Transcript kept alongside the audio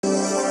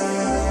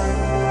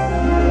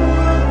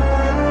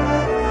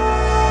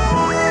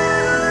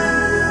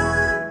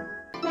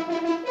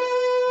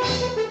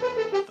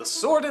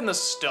Sword in the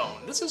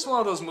Stone. This is one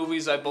of those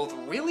movies I both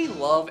really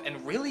love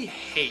and really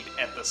hate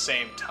at the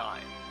same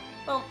time.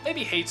 Well,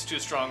 maybe hate's too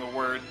strong a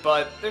word,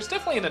 but there's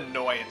definitely an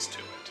annoyance to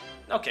it.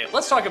 Okay,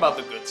 let's talk about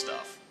the good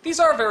stuff. These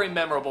are very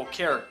memorable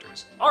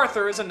characters.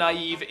 Arthur is a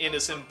naive,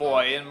 innocent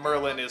boy, and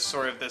Merlin is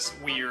sort of this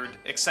weird,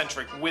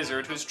 eccentric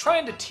wizard who's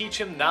trying to teach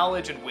him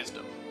knowledge and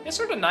wisdom. It's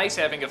sort of nice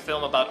having a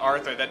film about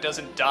Arthur that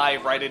doesn't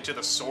dive right into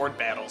the sword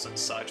battles and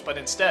such, but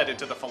instead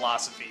into the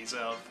philosophies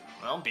of,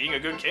 well, being a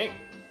good king.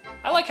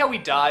 I like how we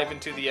dive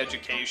into the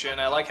education,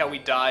 I like how we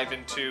dive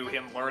into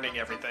him learning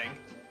everything.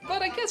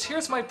 But I guess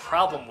here's my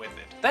problem with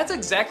it. That's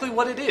exactly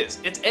what it is.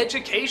 It's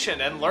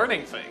education and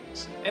learning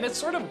things. And it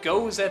sort of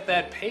goes at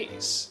that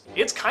pace.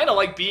 It's kind of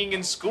like being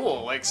in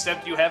school,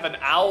 except you have an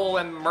owl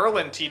and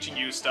Merlin teaching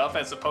you stuff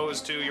as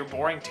opposed to your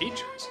boring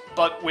teachers.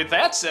 But with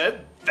that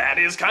said, that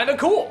is kind of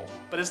cool.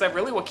 But is that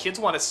really what kids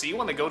want to see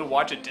when they go to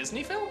watch a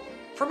Disney film?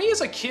 For me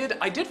as a kid,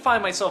 I did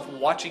find myself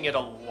watching it a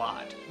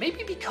lot.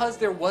 Maybe because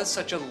there was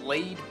such a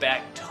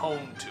laid-back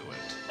tone to it.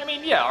 I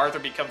mean, yeah, Arthur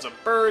becomes a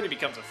bird, he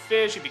becomes a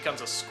fish, he becomes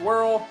a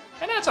squirrel,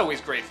 and that's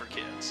always great for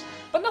kids.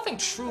 But nothing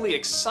truly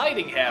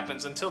exciting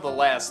happens until the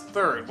last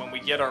third, when we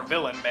get our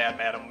villain, Mad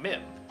Madam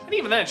Mim. And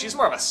even then, she's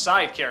more of a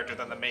side character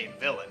than the main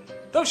villain.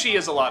 Though she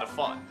is a lot of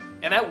fun.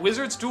 And that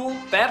Wizard's Duel,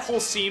 that whole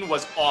scene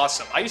was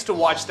awesome. I used to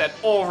watch that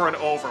over and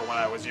over when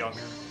I was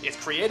younger. It's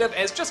creative,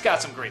 and it's just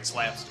got some great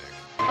slapstick.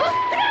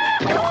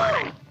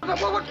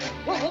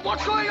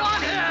 What's going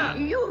on here?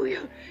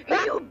 You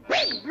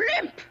big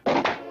blimp!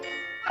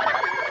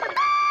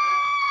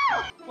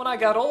 When I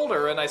got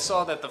older and I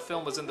saw that the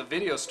film was in the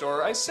video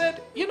store, I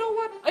said, you know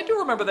what? I do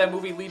remember that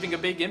movie leaving a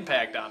big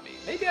impact on me.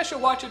 Maybe I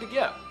should watch it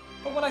again.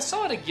 But when I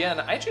saw it again,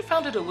 I actually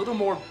found it a little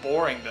more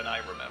boring than I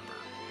remember.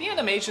 The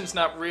animation's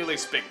not really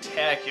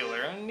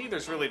spectacular, and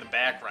neither's really the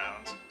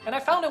background. And I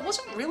found I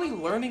wasn't really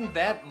learning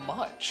that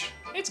much.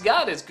 It's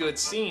got its good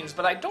scenes,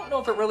 but I don't know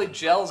if it really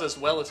gels as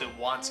well as it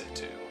wants it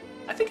to.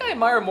 I think I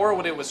admire more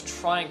what it was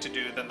trying to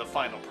do than the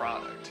final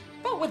product.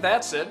 But with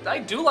that said, I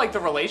do like the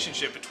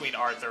relationship between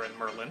Arthur and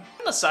Merlin,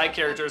 and the side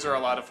characters are a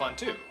lot of fun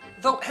too.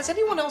 Though, has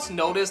anyone else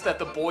noticed that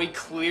the boy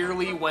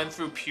clearly went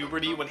through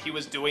puberty when he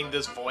was doing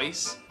this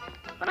voice?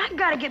 But I've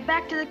got to get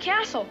back to the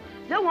castle.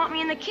 They'll want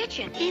me in the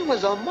kitchen. He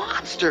was a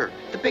monster.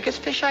 The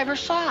biggest fish I ever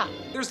saw.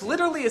 There's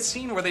literally a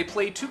scene where they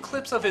play 2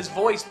 clips of his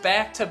voice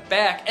back to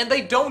back, and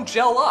they don't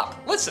gel up.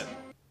 Listen.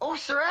 Oh,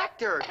 Sir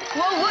Actor.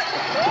 Whoa, what?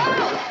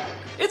 Whoa!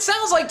 It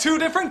sounds like 2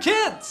 different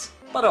kids!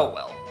 But oh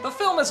well. The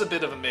film is a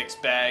bit of a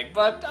mixed bag,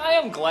 but I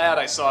am glad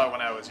I saw it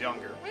when I was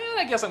younger. And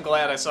I guess I'm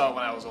glad I saw it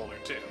when I was older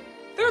too.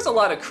 There's a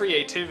lot of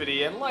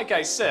creativity, and like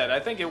I said, I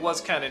think it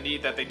was kind of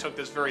neat that they took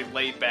this very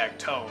laid-back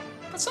tone.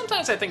 But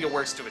sometimes I think it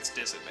works to its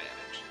disadvantage.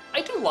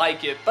 I do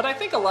like it, but I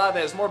think a lot of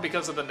that is more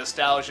because of the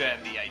nostalgia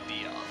and the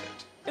idea of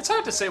it. It's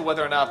hard to say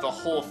whether or not the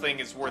whole thing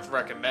is worth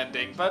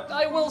recommending, but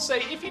I will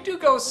say if you do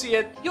go see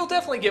it, you'll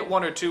definitely get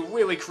 1 or 2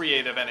 really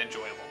creative and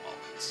enjoyable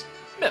moments.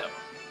 Minimum.